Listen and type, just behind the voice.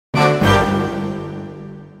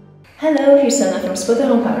Hello, here's Anna from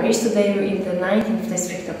Spotahome, Paris. Today we're in the 19th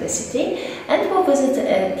district of the city and we'll visit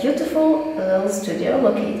a beautiful little studio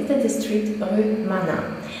located at the street Rue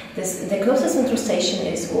Mana. The closest metro station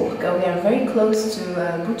is Bourg. We are very close to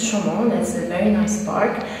Bout-Chaumont. That's a very nice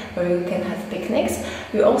park where you can have picnics.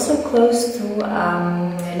 We're also close to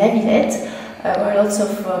La Villette, where lots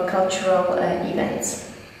of cultural events.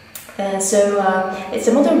 It's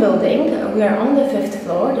a modern building. We are on the 5th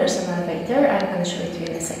floor. There's an elevator. I'm going to show it to you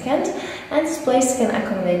in a second. And this place can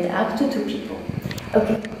accommodate up to 2 people.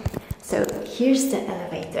 Okay, so here's the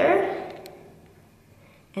elevator.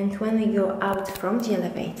 And when we go out from the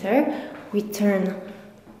elevator, we turn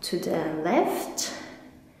to the left.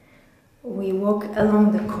 We walk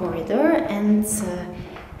along the corridor, and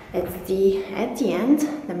at the end,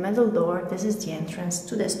 the middle door, this is the entrance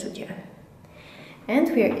to the studio. And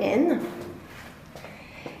we're in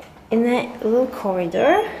a little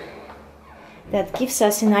corridor that gives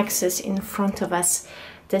us an access in front of us.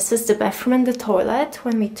 This is the bathroom and the toilet.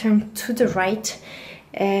 When we turn to the right,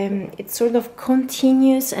 it sort of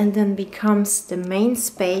continues and then becomes the main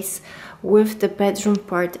space with the bedroom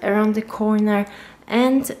part around the corner,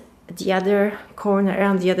 and the other corner,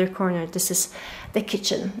 around the other corner, this is the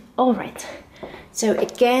kitchen. All right, so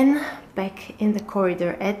again, back in the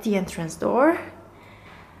corridor at the entrance door.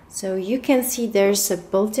 So you can see there's a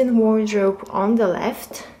built-in wardrobe on the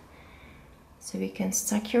left, so you can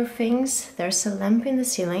stack your things. There's a lamp in the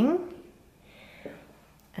ceiling.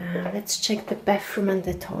 Let's check the bathroom and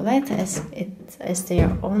the toilet as they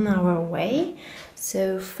are on our way.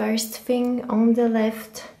 So first thing on the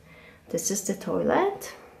left, this is the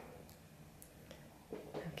toilet.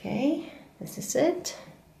 Okay, this is it.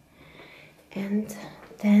 And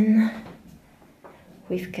then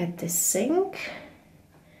we've got the sink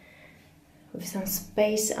with some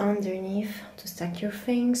space underneath to stack your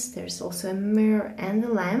things. There's also a mirror and a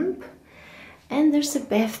lamp. And there's a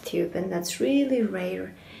bath tube, and that's really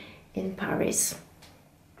rare in Paris.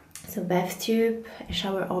 So bath tube, a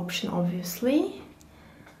shower option obviously.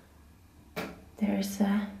 There's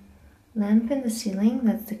a lamp in the ceiling,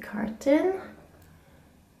 that's the curtain.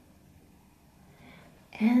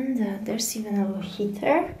 And there's even a little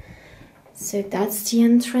heater. So that's the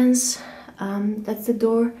entrance, that's the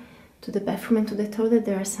door to the bathroom and to the toilet.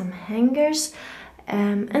 There are some hangers,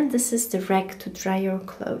 and this is the rack to dry your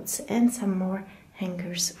clothes, and some more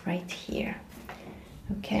hangers right here.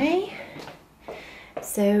 Okay,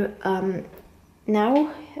 so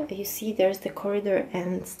now you see there's the corridor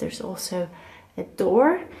and there's also a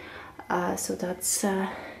door, so that's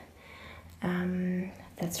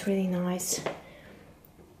really nice.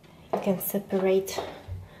 You can separate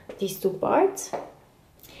these two parts.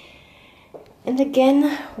 And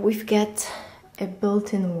again, we've got a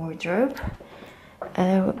built-in wardrobe.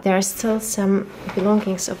 There are still some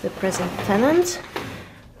belongings of the present tenant,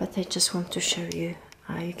 but I just want to show you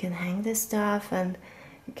how you can hang this stuff, and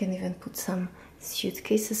you can even put some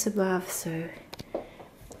suitcases above, so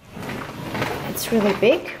it's really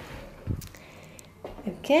big.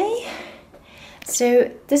 Okay,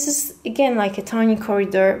 so this is again like a tiny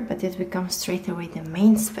corridor, but it becomes straight away the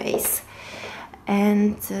main space.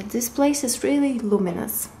 And this place is really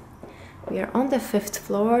luminous. We are on the 5th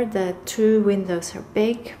floor. The 2 windows are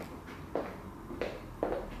big.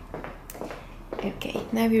 Okay,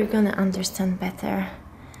 now we're gonna understand better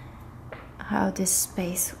how this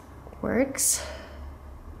space works.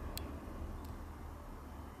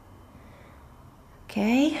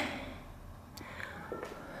 Okay.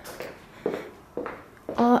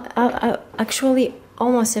 Actually,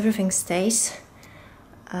 almost everything stays.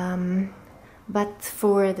 But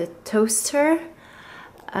for the toaster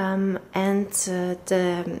and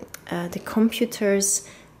the computers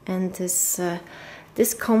and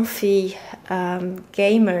this comfy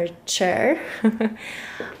gamer chair,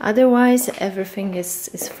 otherwise everything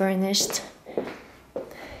is furnished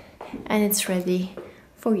and it's ready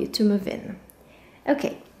for you to move in.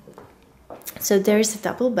 Okay, so there's a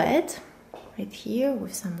double bed right here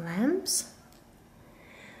with some lamps.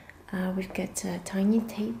 We've got a tiny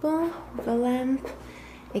table with a lamp,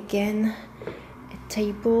 again a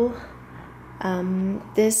table,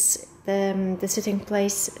 the sitting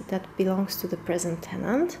place that belongs to the present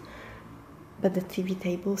tenant, but the TV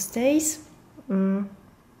table stays. The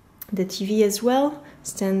TV as well,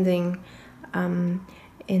 standing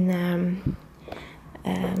in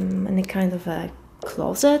a kind of a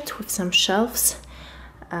closet with some shelves.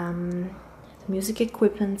 The music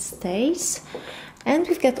equipment stays. And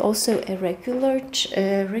we've got also a regular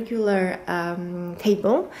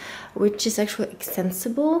table, which is actually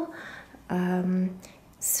extensible.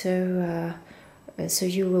 so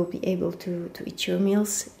you will be able to eat your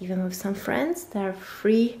meals even with some friends. There are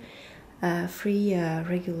free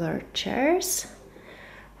regular chairs.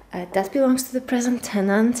 That belongs to the present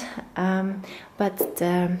tenant, but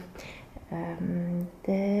the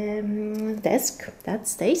desk, that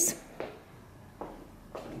stays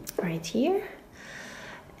right here.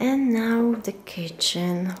 And now the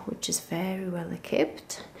kitchen, which is very well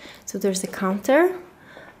equipped. So there's a counter,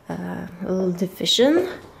 a little division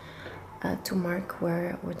to mark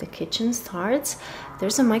where the kitchen starts.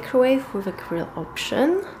 There's a microwave with a grill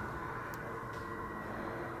option.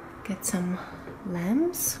 Get some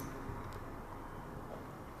lamps.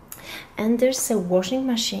 And there's a washing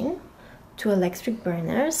machine, 2 electric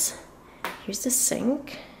burners. Here's the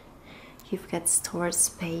sink. You've got storage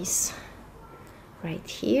space right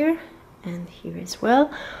here and here as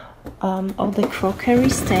well. All the crockery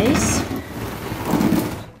stays.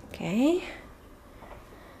 Okay.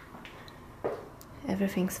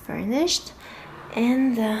 Everything's furnished,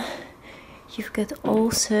 and you've got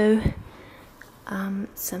also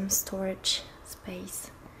some storage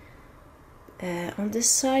space on this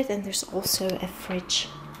side, and there's also a fridge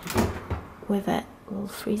with a little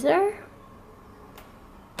freezer.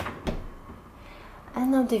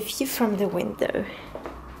 And now the view from the window.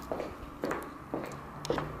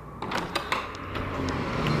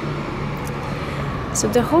 So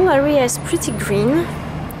the whole area is pretty green,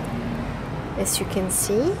 as you can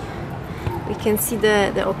see. We can see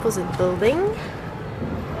the opposite building,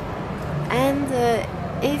 and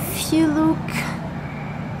if you look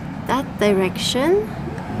that direction,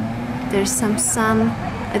 there's some sun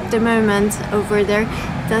at the moment over there.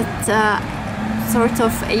 That sort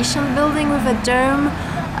of Asian building with a dome.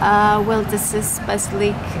 Well, this is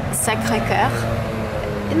Basilique Sacré-Cœur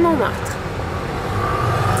in Montmartre.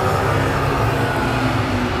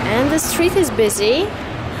 And the street is busy.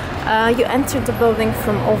 You entered the building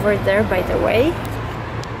from over there, by the way.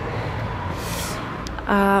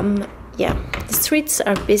 Yeah, the streets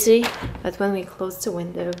are busy, but when we close the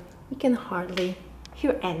window, we can hardly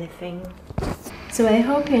hear anything. So I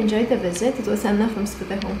hope you enjoyed the visit. It was Anna from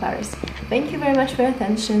Spotahome Paris. Thank you very much for your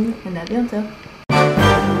attention, and à bientôt.